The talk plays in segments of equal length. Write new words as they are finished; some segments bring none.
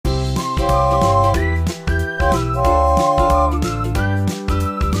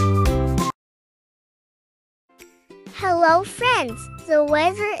Friends, the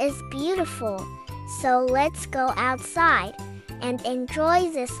weather is beautiful, so let's go outside and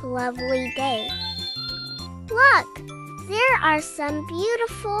enjoy this lovely day. Look, there are some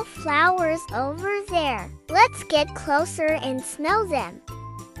beautiful flowers over there. Let's get closer and smell them.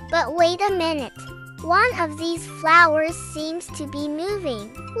 But wait a minute. One of these flowers seems to be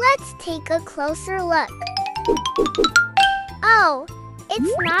moving. Let's take a closer look. Oh,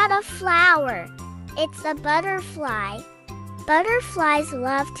 it's not a flower. It's a butterfly. Butterflies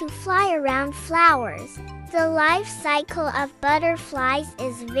love to fly around flowers. The life cycle of butterflies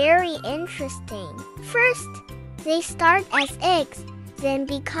is very interesting. First, they start as eggs, then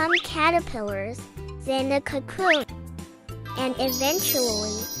become caterpillars, then a cocoon, and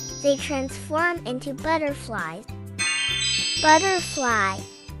eventually, they transform into butterflies. Butterfly.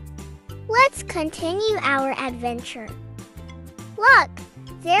 Let's continue our adventure. Look,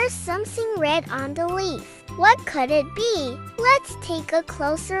 there's something red on the leaf. What could it be? Let's take a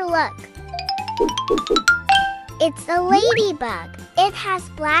closer look. It's a ladybug. It has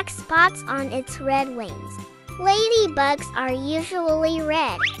black spots on its red wings. Ladybugs are usually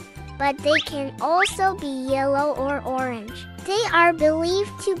red, but they can also be yellow or orange. They are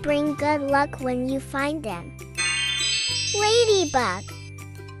believed to bring good luck when you find them. Ladybug.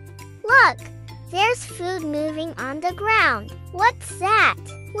 Look, there's food moving on the ground. What's that?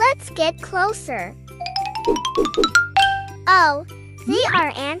 Let's get closer. Oh, they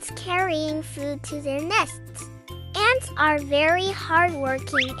are ants carrying food to their nests. Ants are very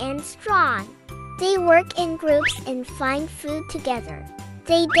hardworking and strong. They work in groups and find food together.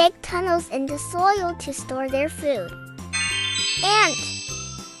 They dig tunnels in the soil to store their food. Ant.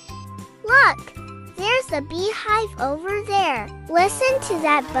 Look, there's a beehive over there. Listen to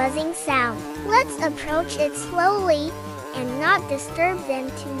that buzzing sound. Let's approach it slowly and not disturb them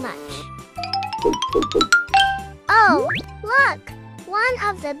too much. Oh, look! One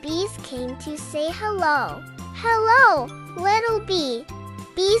of the bees came to say hello. Hello, little bee.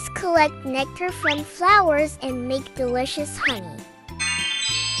 Bees collect nectar from flowers and make delicious honey.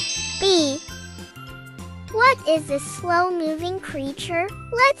 Bee. What is this slow-moving creature?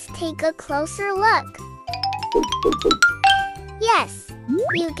 Let's take a closer look. Yes,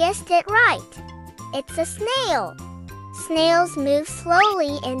 you guessed it right. It's a snail. Snails move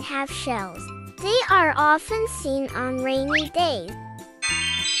slowly and have shells. They are often seen on rainy days.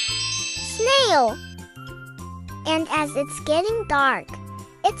 Snail! And as it's getting dark,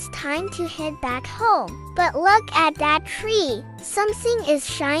 it's time to head back home. But look at that tree. Something is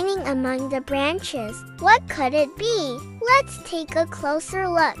shining among the branches. What could it be? Let's take a closer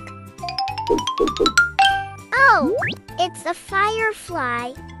look. Oh, it's a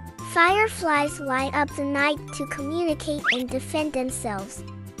firefly. Fireflies light up the night to communicate and defend themselves.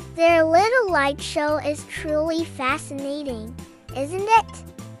 Their little light show is truly fascinating, isn't it?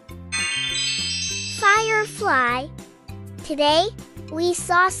 Firefly. Today, we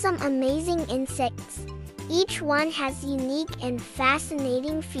saw some amazing insects. Each one has unique and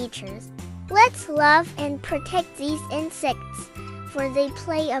fascinating features. Let's love and protect these insects, for they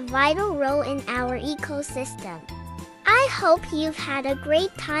play a vital role in our ecosystem. I hope you've had a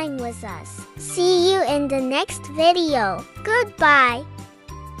great time with us. See you in the next video. Goodbye.